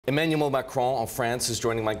Emmanuel Macron of France is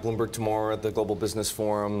joining Mike Bloomberg tomorrow at the Global Business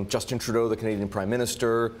Forum. Justin Trudeau, the Canadian Prime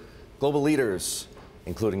Minister, global leaders,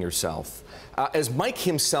 including yourself. As Mike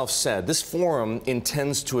himself said, this forum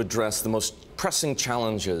intends to address the most pressing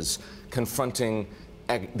challenges confronting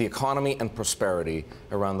the economy and prosperity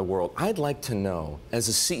around the world. I'd like to know, as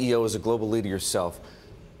a CEO, as a global leader yourself,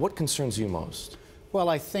 what concerns you most? Well,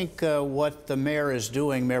 I think what the Mayor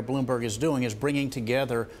Bloomberg is doing, is bringing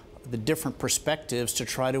together the different perspectives to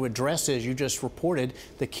try to address, as you just reported,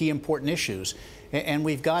 the key important issues. And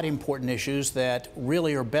we've got important issues that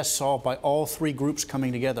really are best solved by all three groups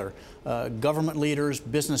coming together, government leaders,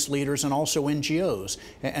 business leaders, and also NGOs.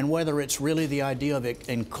 And whether it's really the idea of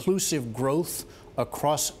inclusive growth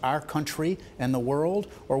across our country and the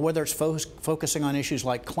world, or whether it's focusing on issues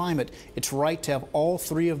like climate, it's right to have all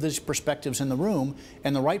three of these perspectives in the room,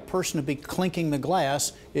 and the right person to be clinking the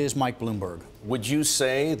glass is Mike Bloomberg. Would you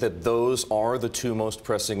say that those are the two most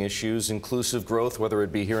pressing issues, inclusive growth, whether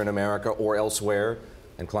it be here in America or elsewhere,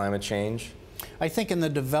 and climate change? I think in the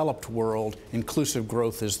developed world, inclusive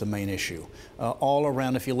growth is the main issue. All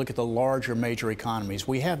around, if you look at the larger major economies,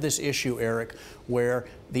 we have this issue, Eric, where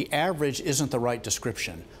the average isn't the right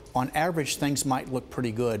description. On average, things might look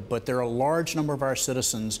pretty good, but there are a large number of our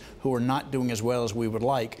citizens who are not doing as well as we would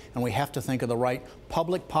like, and we have to think of the right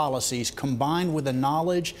public policies combined with the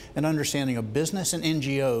knowledge and understanding of business and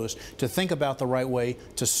NGOs to think about the right way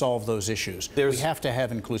to solve those issues. We have to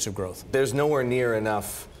have inclusive growth. There's nowhere near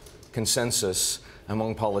enough consensus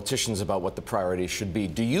among politicians about what the priorities should be.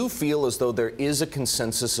 Do you feel as though there is a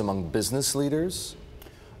consensus among business leaders?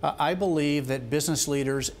 I believe that business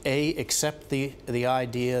leaders, accept the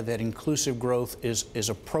idea that inclusive growth is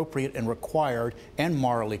appropriate and required and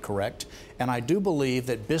morally correct. And I do believe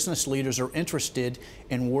that business leaders are interested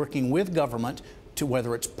in working with government to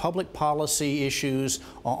whether it's public policy issues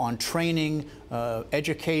on training,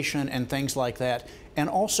 education, and things like that, and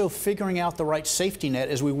also figuring out the right safety net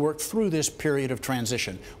as we work through this period of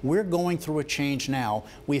transition. We're going through a change now.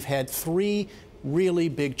 We've had three really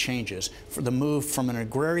big changes for the move from an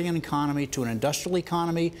agrarian economy to an industrial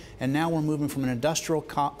economy, and now we're moving from an industrial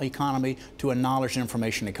economy to a knowledge and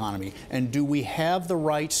information economy. And do we have the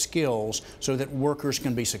right skills so that workers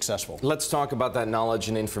can be successful? Let's talk about that knowledge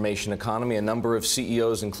and information economy. A number of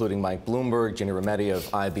CEOs, including Mike Bloomberg, Ginny Rometty of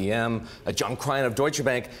IBM, John Cryan of Deutsche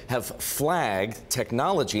Bank, have flagged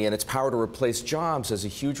technology and its power to replace jobs as a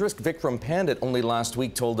huge risk. Vikram Pandit only last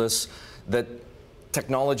week told us that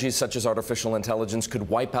technologies such as artificial intelligence could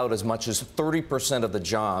wipe out as much as 30% of the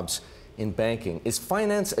jobs in banking. Is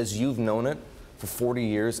finance, as you've known it for 40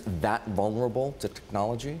 years, that vulnerable to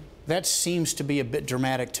technology? That seems to be a bit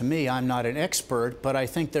dramatic to me. I'm not an expert, but I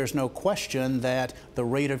think there's no question that the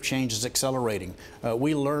rate of change is accelerating.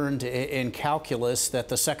 We learned in calculus that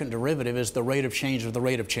the second derivative is the rate of change of the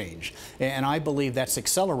rate of change. And I believe that's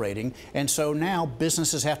accelerating. And so now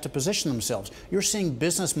businesses have to position themselves. You're seeing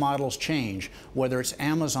business models change, whether it's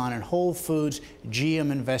Amazon and Whole Foods,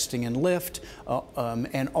 GM investing in Lyft,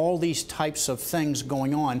 and all these types of things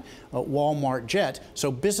going on, Walmart, Jet.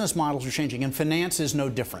 So business models are changing, and finance is no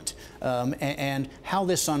different. And how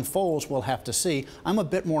this unfolds, we'll have to see. I'm a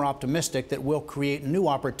bit more optimistic that we'll create new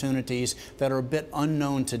opportunities that are a bit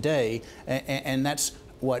unknown today, and that's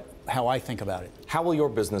how I think about it. How will your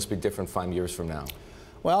business be different 5 years from now?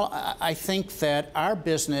 Well, I think that our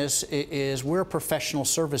business we're a professional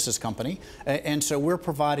services company, and so we're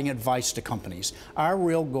providing advice to companies. Our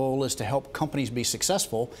real goal is to help companies be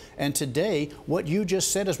successful, and today, what you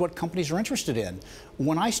just said is what companies are interested in.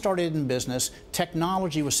 When I started in business,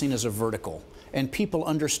 technology was seen as a vertical, and people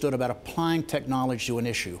understood about applying technology to an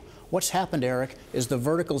issue. What's happened, Eric, is the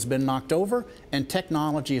vertical's been knocked over, and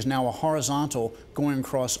technology is now a horizontal going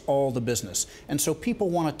across all the business. And so people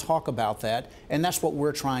want to talk about that, and that's what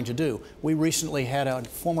we're trying to do. We recently had a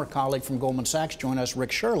former colleague from Goldman Sachs join us,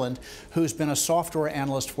 Rick Sherland, who's been a software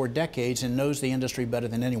analyst for decades and knows the industry better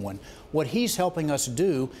than anyone. What he's helping us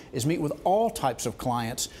do is meet with all types of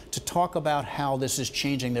clients to talk about how this is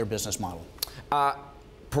changing their business model.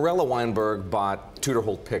 Perella Weinberg bought Tudor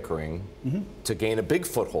Holt Pickering to gain a big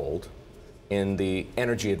foothold in the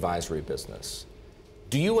energy advisory business.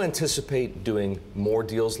 Do you anticipate doing more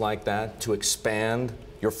deals like that to expand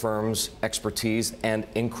your firm's expertise and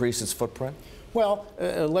increase its footprint? Well,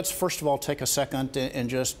 let's first of all take a second and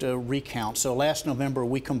just recount. So last November,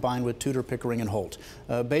 we combined with Tudor, Pickering, and Holt.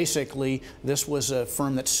 Basically, this was a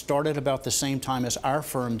firm that started about the same time as our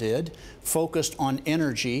firm did, focused on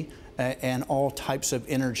energy and all types of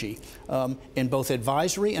energy in both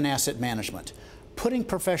advisory and asset management. Putting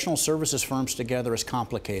professional services firms together is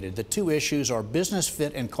complicated. The two issues are business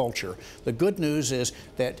fit and culture. The good news is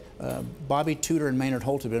that Bobby Tudor and Maynard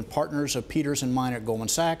Holt have been partners of Peters and mine at Goldman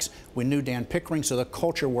Sachs. We knew Dan Pickering, so the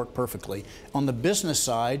culture worked perfectly. On the business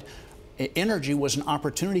side, energy was an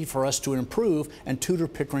opportunity for us to improve, and Tudor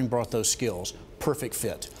Pickering brought those skills. Perfect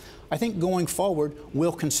fit. I think going forward,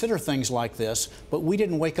 we'll consider things like this, but we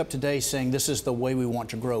didn't wake up today saying this is the way we want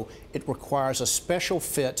to grow. It requires a special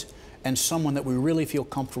fit and someone that we really feel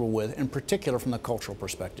comfortable with, in particular from the cultural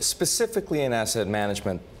perspective. Specifically in asset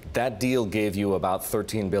management, that deal gave you about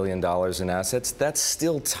 $13 billion in assets. That's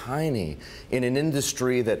still tiny in an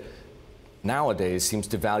industry that nowadays seems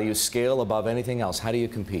to value scale above anything else. How do you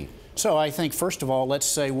compete? So I think, first of all, let's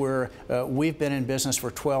say we've been in business for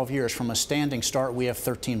 12 years. From a standing start, we have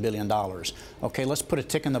 $13 billion. Okay, let's put a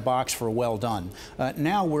tick in the box for well done.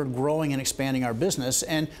 Now we're growing and expanding our business,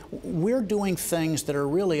 and we're doing things that are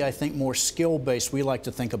really, I think, more skill-based. We like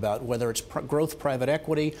to think about whether it's growth private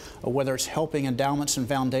equity, or whether it's helping endowments and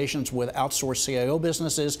foundations with outsourced CIO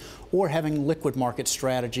businesses, or having liquid market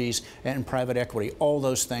strategies and private equity, all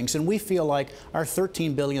those things. And we feel like our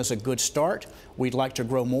 $13 billion is a good start. We'd like to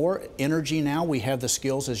grow more. Energy now, we have the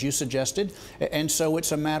skills, as you suggested. And so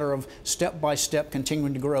it's a matter of step by step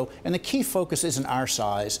continuing to grow. And the key focus isn't our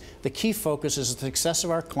size. The key focus is the success of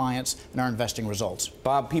our clients and our investing results.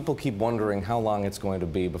 Bob, people keep wondering how long it's going to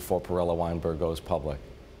be before Perella Weinberg goes public.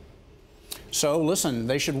 So listen,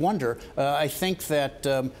 they should wonder. I think that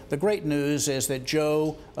the great news is that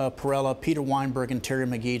Joe Perella, Peter Weinberg, and Terry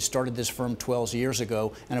McGee started this firm 12 years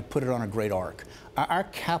ago and have put it on a great arc. Our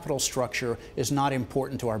capital structure is not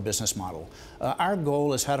important to our business model. Our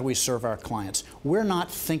goal is how do we serve our clients. We're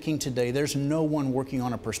not thinking today, there's no one working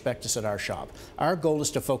on a prospectus at our shop. Our goal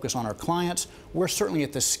is to focus on our clients. We're certainly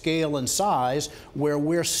at the scale and size where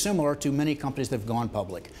we're similar to many companies that have gone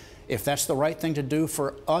public. If that's the right thing to do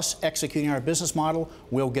for us executing our business model,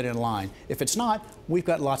 we'll get in line. If it's not, we've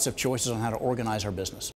got lots of choices on how to organize our business.